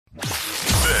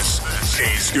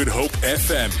Good Hope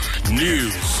FM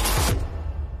News.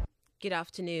 Good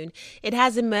afternoon. It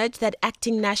has emerged that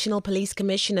Acting National Police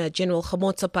Commissioner General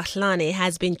Khomotso Phahlane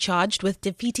has been charged with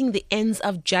defeating the ends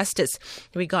of justice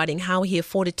regarding how he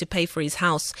afforded to pay for his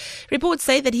house. Reports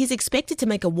say that he's expected to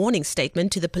make a warning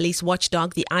statement to the police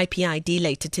watchdog, the IPID,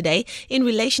 later today in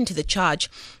relation to the charge.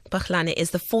 Phahlane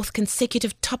is the fourth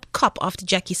consecutive top cop after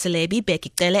Jackie Selebi,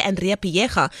 Bheki Cele and Ria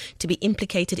Piyecha to be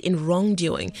implicated in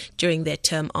wrongdoing during their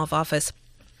term of office.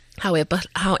 However,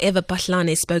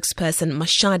 Phahlane spokesperson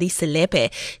Mashadi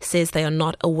Selepe says they are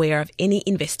not aware of any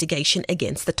investigation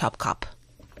against the top cop.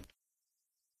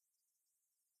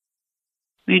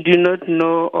 We do not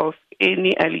know of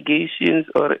any allegations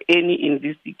or any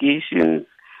investigations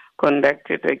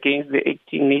conducted against the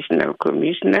acting national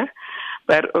commissioner,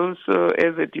 but also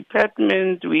as a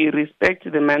department, we respect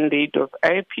the mandate of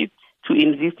IPID to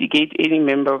investigate any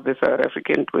member of the South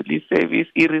African Police Service,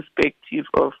 irrespective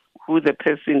of who the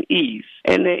person is.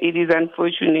 And it is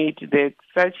unfortunate that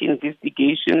such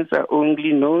investigations are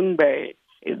only known by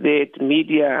the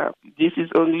media. This is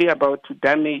only about to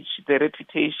damage the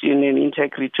reputation and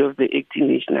integrity of the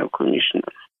acting national commissioner.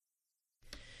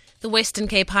 The Western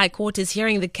Cape High Court is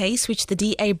hearing the case which the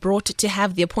DA brought to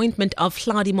have the appointment of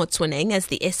Khomotso as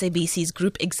the SABC's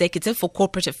Group Executive for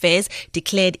Corporate Affairs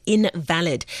declared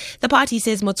invalid. The party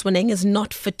says Motsoeneng is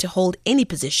not fit to hold any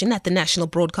position at the national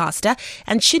broadcaster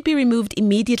and should be removed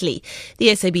immediately. The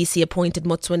SABC appointed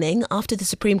Motsoeneng after the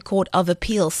Supreme Court of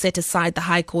Appeal set aside the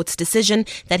High Court's decision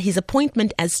that his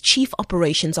appointment as Chief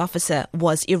Operations Officer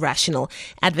was irrational.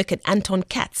 Advocate Anton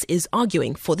Katz is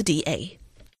arguing for the DA.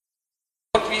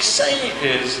 What we say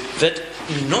is that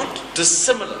not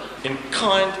dissimilar in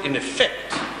kind, in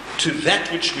effect, to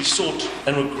that which we sought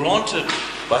and were granted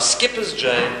by Skipper's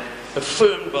J,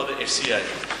 affirmed by the FCA,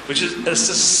 which is a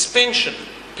suspension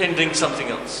pending something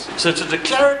else. So to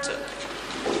declare it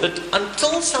that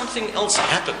until something else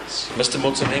happens, Mr.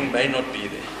 Motsoeneng may not be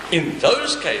there. In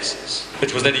those cases,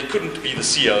 it was that he couldn't be the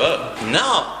COO.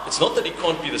 Now, it's not that he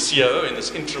can't be the COO in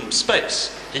this interim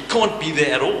space. He can't be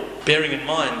there at all, bearing in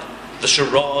mind the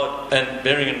charade and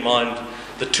bearing in mind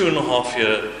the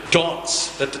 2.5-year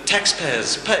dance that the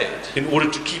taxpayers paid in order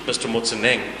to keep Mr.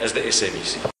 Motsoeneng as the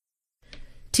SABC.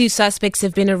 2 suspects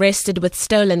have been arrested with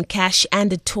stolen cash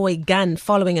and a toy gun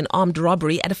following an armed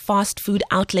robbery at a fast food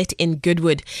outlet in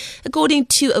Goodwood. According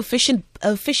to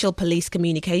official police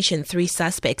communication, 3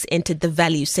 suspects entered the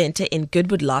Value Centre in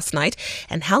Goodwood last night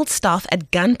and held staff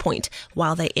at gunpoint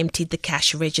while they emptied the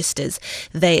cash registers.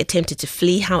 They attempted to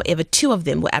flee, however 2 of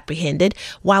them were apprehended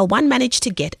while 1 managed to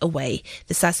get away.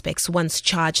 The suspects, once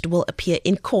charged, will appear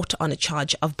in court on a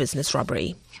charge of business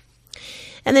robbery.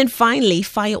 And then finally,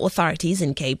 fire authorities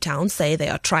in Cape Town say they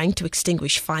are trying to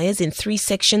extinguish fires in 3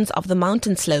 sections of the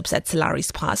mountain slopes at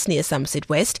Salaris Pass near Somerset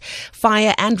West.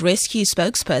 Fire and Rescue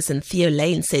spokesperson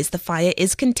Phahlane says the fire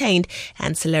is contained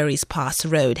and Salaris Pass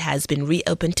Road has been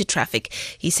reopened to traffic.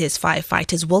 He says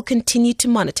firefighters will continue to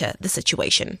monitor the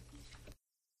situation.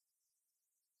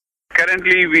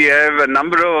 Currently, we have a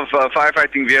number of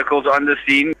firefighting vehicles on the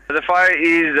scene. The fire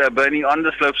is burning on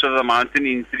the slopes of the mountain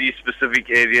in 3 specific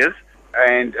areas,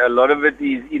 and a lot of it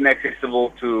is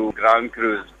inaccessible to ground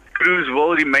crews. Crews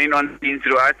will remain on scene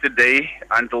throughout the day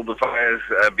until the fires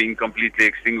are being completely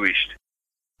extinguished.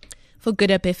 For Good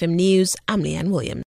Hope FM News, I'm Leanne Williams.